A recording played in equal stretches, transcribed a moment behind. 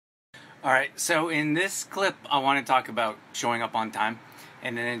Alright, so in this clip, I want to talk about showing up on time.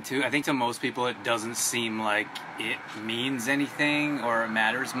 And then I think to most people it doesn't seem like it means anything or it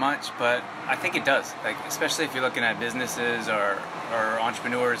matters much, but I think it does. Like, especially if you're looking at businesses or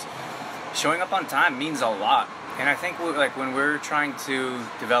entrepreneurs, showing up on time means a lot. And I think when we're trying to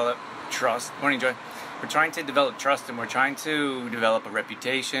develop trust, morning Joy, we're trying to develop trust and we're trying to develop a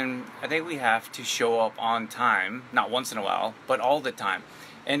reputation, I think we have to show up on time, not once in a while, but all the time.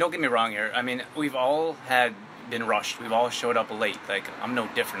 And don't get me wrong here, I mean, we've all been rushed. We've all showed up late. Like, I'm no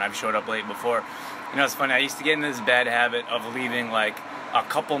different. I've showed up late before. You know, it's funny. I used to get in this bad habit of leaving like a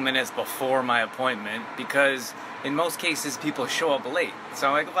couple minutes before my appointment because in most cases people show up late.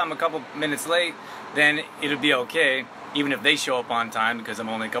 So like if I'm a couple minutes late, then it'll be okay, even if they show up on time because I'm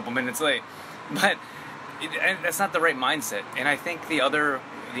only a couple minutes late. But and that's not the right mindset. And I think the other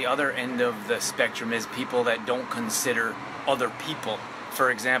end of the spectrum is people that don't consider other people. For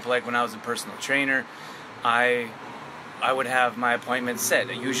example, like when I was a personal trainer, I would have my appointments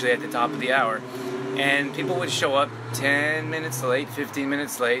set, usually at the top of the hour, and people would show up 10 minutes late, 15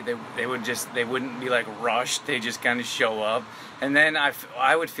 minutes late. They wouldn't be like rushed. They just kind of show up, and then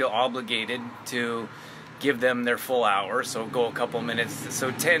I would feel obligated to give them their full hour, so go a couple minutes, so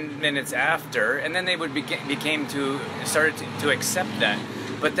 10 minutes after, and then they would started to accept that.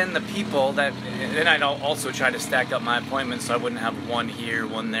 But then the people then I'd also try to stack up my appointments so I wouldn't have one here,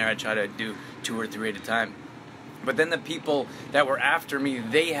 one there. I'd try to do 2 or 3 at a time. But then the people that were after me,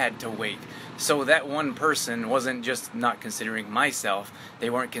 they had to wait. So that one person wasn't just not considering myself, they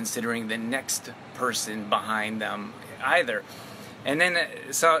weren't considering the next person behind them either. And then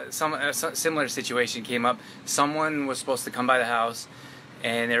a similar situation came up. Someone was supposed to come by the house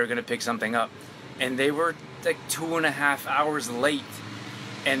and they were going to pick something up. And they were like 2.5 hours late.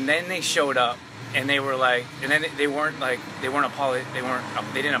 And then they showed up, and they were like, and then they didn't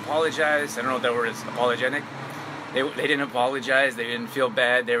apologize. I don't know if that word is apologetic. They didn't apologize. They didn't feel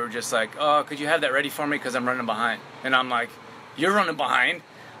bad. They were just like, oh, could you have that ready for me because I'm running behind. And I'm like, you're running behind.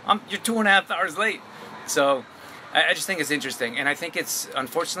 You're 2.5 hours late. So I just think it's interesting, and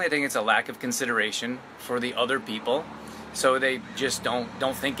unfortunately I think it's a lack of consideration for the other people. So they just don't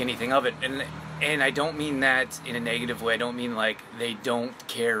think anything of it. And I don't mean that in a negative way. I don't mean like they don't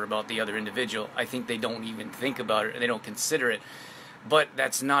care about the other individual. I think they don't even think about it and they don't consider it. But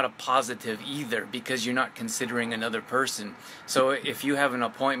that's not a positive either because you're not considering another person. So if you have an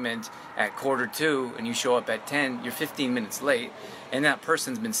appointment at 1:45 and you show up at 10, you're 15 minutes late, and that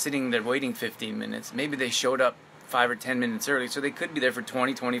person's been sitting there waiting 15 minutes. Maybe they showed up 5 or 10 minutes early, so they could be there for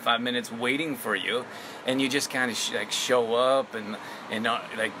 20, 25 minutes waiting for you, and you just kind of show up, and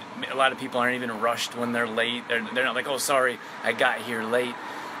like a lot of people aren't even rushed when they're late. They're not like, oh, sorry, I got here late.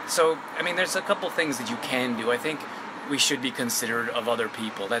 So I mean, there's a couple things that you can do. I think we should be considerate of other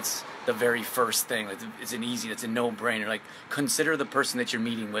people. That's the very first thing. It's a no-brainer. Like, consider the person that you're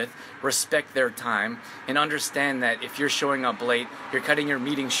meeting with, respect their time, and understand that if you're showing up late, you're cutting your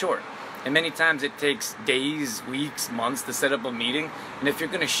meeting short. And many times it takes days, weeks, months to set up a meeting. And if you're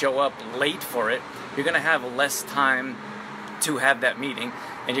going to show up late for it, you're going to have less time to have that meeting.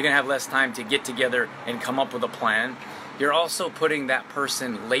 And you're going to have less time to get together and come up with a plan. You're also putting that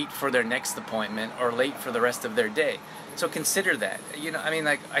person late for their next appointment or late for the rest of their day. So consider that. You know, I mean,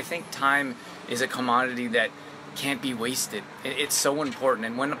 like, I think time is a commodity that can't be wasted. It's so important.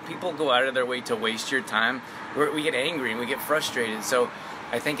 And when people go out of their way to waste your time, we get angry and we get frustrated. So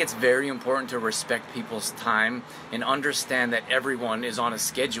I think it's very important to respect people's time and understand that everyone is on a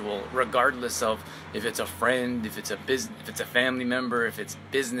schedule, regardless of if it's a friend, if it's a family member, if it's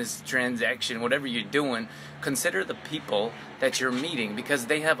business transaction, whatever you're doing. Consider the people that you're meeting because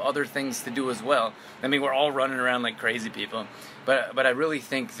they have other things to do as well. I mean, we're all running around like crazy people, but I really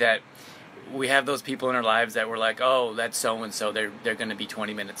think that we have those people in our lives that we're like, oh, that's so and so, they're going to be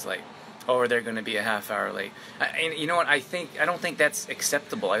 20 minutes late. Or they're going to be a half hour late. And you know what? I don't think that's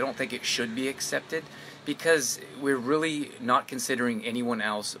acceptable. I don't think it should be accepted because we're really not considering anyone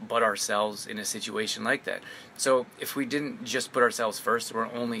else but ourselves in a situation like that. So if we didn't just put ourselves first,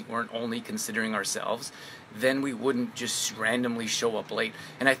 weren't only considering ourselves, then we wouldn't just randomly show up late.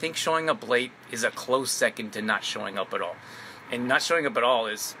 And I think showing up late is a close second to not showing up at all. And not showing up at all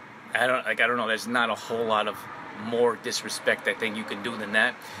is, I don't know, there's not a whole lot of more disrespect I think you can do than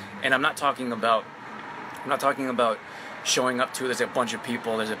that. And I'm not talking about showing up to, there's a bunch of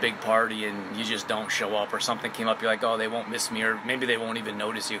people, there's a big party, and you just don't show up, or something came up, you're like, oh, they won't miss me, or maybe they won't even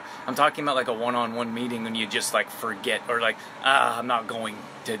notice you. I'm talking about like a one-on-one meeting and you just like forget, or like, I'm not going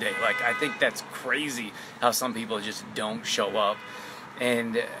today. Like, I think that's crazy how some people just don't show up.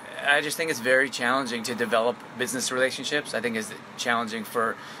 And I just think it's very challenging to develop business relationships. I think it's challenging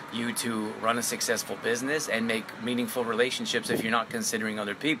for you to run a successful business and make meaningful relationships if you're not considering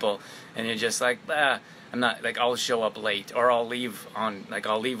other people, and you're just like, I'm not, like, I'll show up late, or I'll leave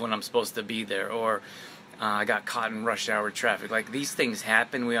when I'm supposed to be there, or I got caught in rush hour traffic. Like, these things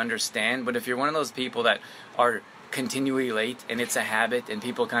happen, we understand, but if you're one of those people that are continually late and it's a habit and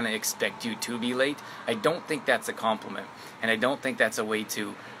people kind of expect you to be late, I don't think that's a compliment, and I don't think that's a way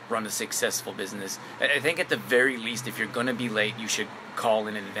to run a successful business. I think at the very least, if you're going to be late, you should call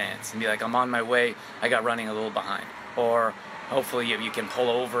in advance and be like, I'm on my way, I got running a little behind. Or hopefully you can pull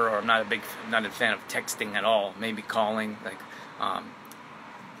over, or I'm not a fan of texting at all. Maybe calling, like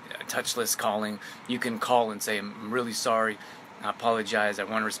touchless calling. You can call and say, I'm really sorry, I apologize, I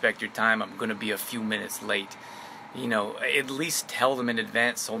want to respect your time, I'm going to be a few minutes late. You know, at least tell them in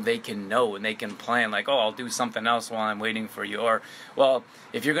advance so they can know and they can plan, like, oh, I'll do something else while I'm waiting for you. Or, well,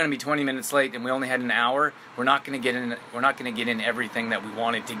 if you're going to be 20 minutes late and we only had an hour, we're not going to get in everything that we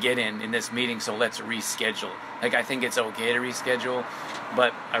wanted to get in this meeting, so let's reschedule. Like, I think it's okay to reschedule,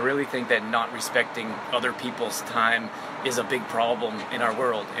 but I really think that not respecting other people's time is a big problem in our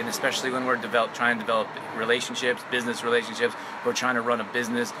world, and especially when we're trying to develop relationships, business relationships, we're trying to run a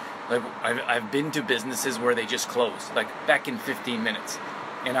business. Like, I've been to businesses where they just close, like back in 15 minutes.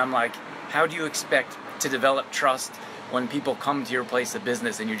 And I'm like, how do you expect to develop trust when people come to your place of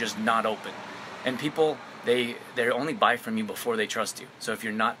business and you're just not open? And people, they only buy from you before they trust you. So if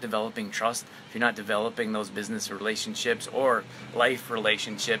you're not developing trust, if you're not developing those business relationships or life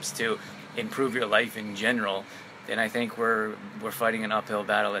relationships to improve your life in general, then I think we're fighting an uphill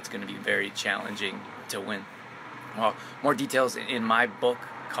battle that's going to be very challenging to win. Well, more details in my book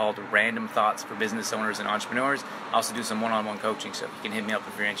called Random Thoughts for Business Owners and Entrepreneurs. I also do some one-on-one coaching, so you can hit me up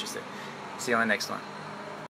if you're interested. See you on the next one.